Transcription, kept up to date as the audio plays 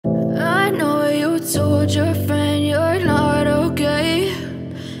told your friend you're not okay?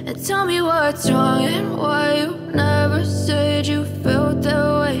 And tell me what's wrong and why you never said you felt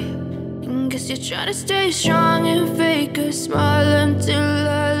that way. And guess you're trying to stay strong and fake a smile until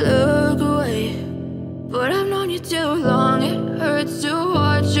I look away. But I've known you too long, it hurts to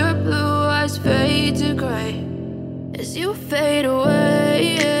watch your blue eyes fade to gray as you fade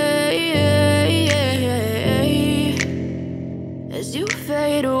away, as you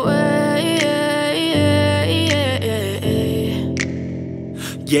fade away.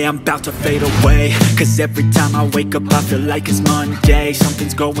 Yeah, I'm about to fade away, cause every time I wake up I feel like it's Monday.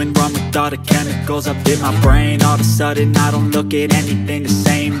 Something's going wrong with all the chemicals up in my brain. All of a sudden I don't look at anything the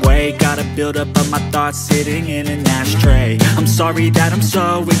same way. Gotta build up of my thoughts sitting in an ashtray. I'm sorry that I'm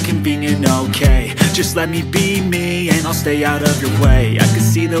so inconvenient, okay? Just let me be me and I'll stay out of your way. I can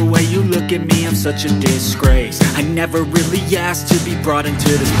see the way you look at me, I'm such a disgrace. I never really asked to be brought into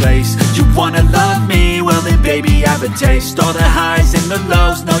this place. You wanna love me? Well then baby, have a taste. All the highs and the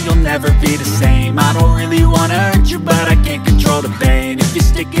lows, no, you'll never be the same. I don't really wanna hurt you, but I can't control the pain. If you're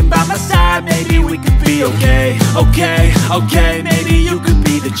sticking by my side, maybe we could be okay. Okay, maybe you could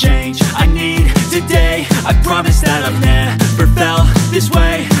be the change I need today. I promise that I've never felt this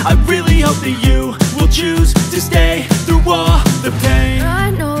way. I really hope that you will choose to stay through all the pain.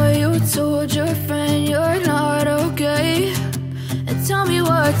 I know you told your friend you're not okay. And tell me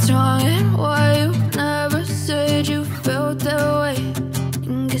what's wrong and why you never said you felt that way.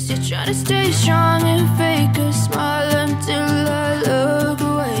 Guess you're trying to stay strong and fake a smile until I look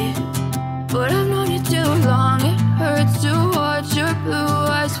away. But I've known you too long, it hurts to watch your blue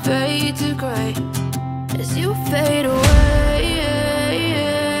eyes fade to gray as you fade away,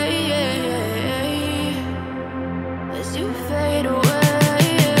 as you fade away,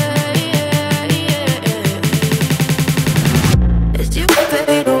 as you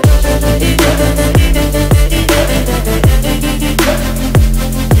fade away.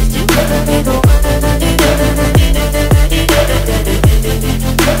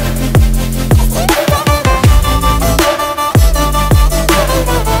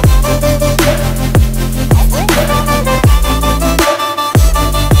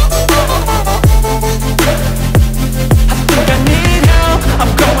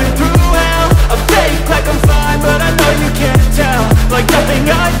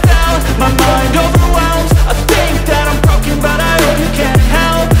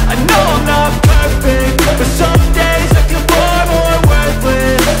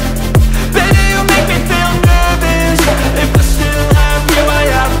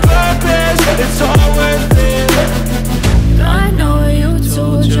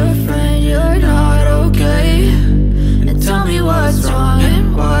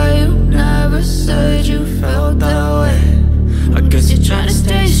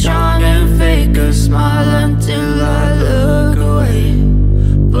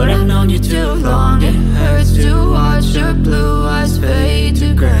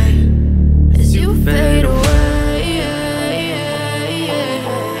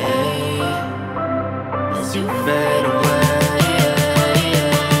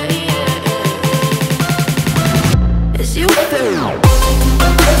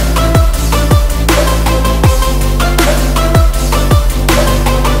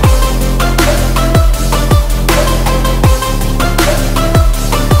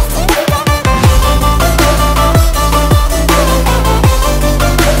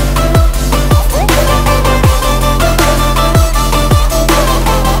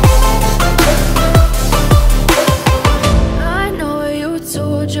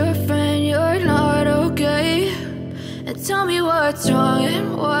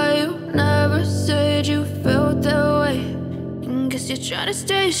 Trying to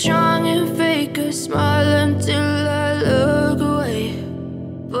stay strong and fake a smile until I look away.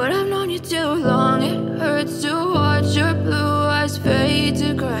 But I've known you too long, it hurts to